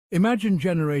Imagine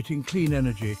generating clean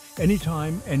energy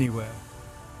anytime, anywhere.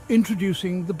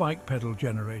 Introducing the bike pedal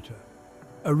generator,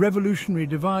 a revolutionary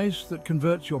device that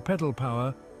converts your pedal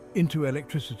power into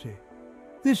electricity.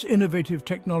 This innovative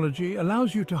technology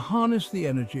allows you to harness the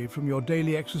energy from your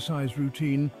daily exercise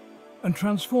routine and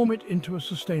transform it into a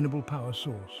sustainable power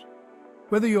source.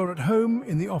 Whether you're at home,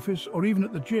 in the office, or even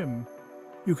at the gym,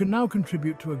 you can now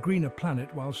contribute to a greener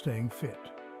planet while staying fit.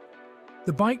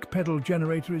 The bike pedal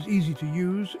generator is easy to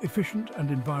use, efficient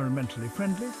and environmentally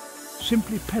friendly.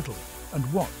 Simply pedal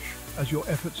and watch as your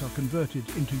efforts are converted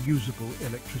into usable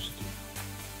electricity.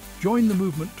 Join the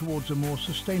movement towards a more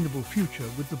sustainable future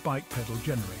with the bike pedal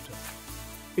generator.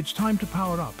 It's time to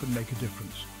power up and make a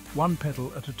difference, one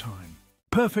pedal at a time.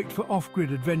 Perfect for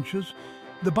off-grid adventures,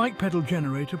 the bike pedal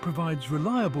generator provides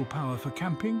reliable power for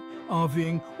camping,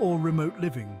 RVing or remote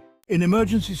living. In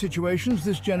emergency situations,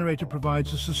 this generator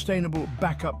provides a sustainable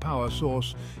backup power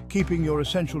source, keeping your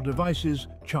essential devices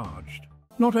charged.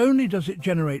 Not only does it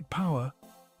generate power,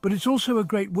 but it's also a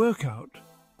great workout.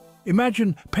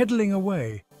 Imagine pedaling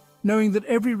away, knowing that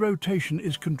every rotation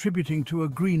is contributing to a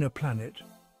greener planet.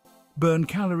 Burn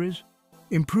calories,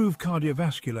 improve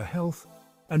cardiovascular health,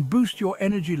 and boost your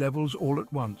energy levels all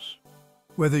at once.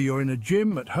 Whether you're in a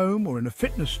gym, at home, or in a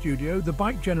fitness studio, the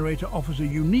bike generator offers a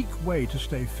unique way to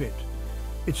stay fit.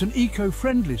 It's an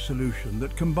eco-friendly solution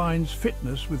that combines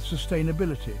fitness with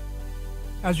sustainability.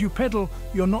 As you pedal,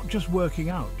 you're not just working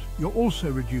out, you're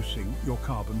also reducing your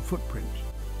carbon footprint.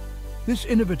 This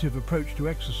innovative approach to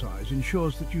exercise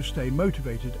ensures that you stay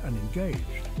motivated and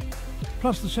engaged.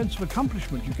 Plus, the sense of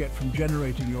accomplishment you get from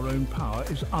generating your own power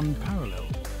is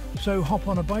unparalleled. So hop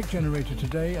on a bike generator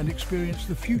today and experience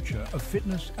the future of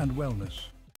fitness and wellness.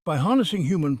 By harnessing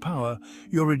human power,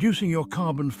 you're reducing your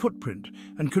carbon footprint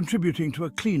and contributing to a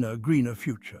cleaner, greener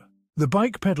future. The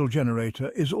bike pedal generator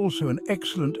is also an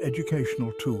excellent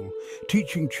educational tool,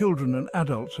 teaching children and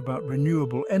adults about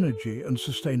renewable energy and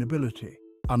sustainability.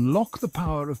 Unlock the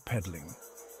power of pedaling.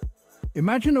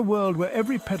 Imagine a world where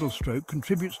every pedal stroke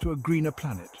contributes to a greener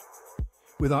planet.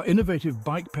 With our innovative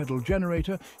bike pedal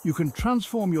generator, you can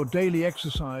transform your daily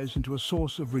exercise into a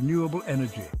source of renewable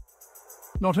energy.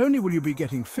 Not only will you be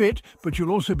getting fit, but you'll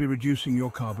also be reducing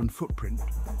your carbon footprint.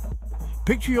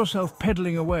 Picture yourself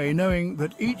pedaling away, knowing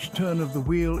that each turn of the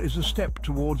wheel is a step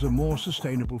towards a more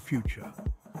sustainable future.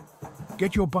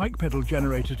 Get your bike pedal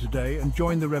generator today and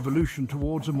join the revolution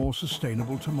towards a more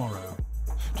sustainable tomorrow.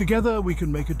 Together we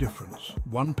can make a difference,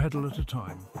 one pedal at a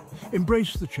time.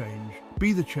 Embrace the change,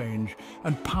 be the change,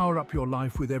 and power up your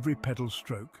life with every pedal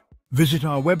stroke. Visit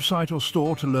our website or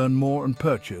store to learn more and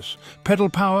purchase. Pedal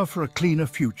power for a cleaner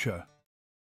future.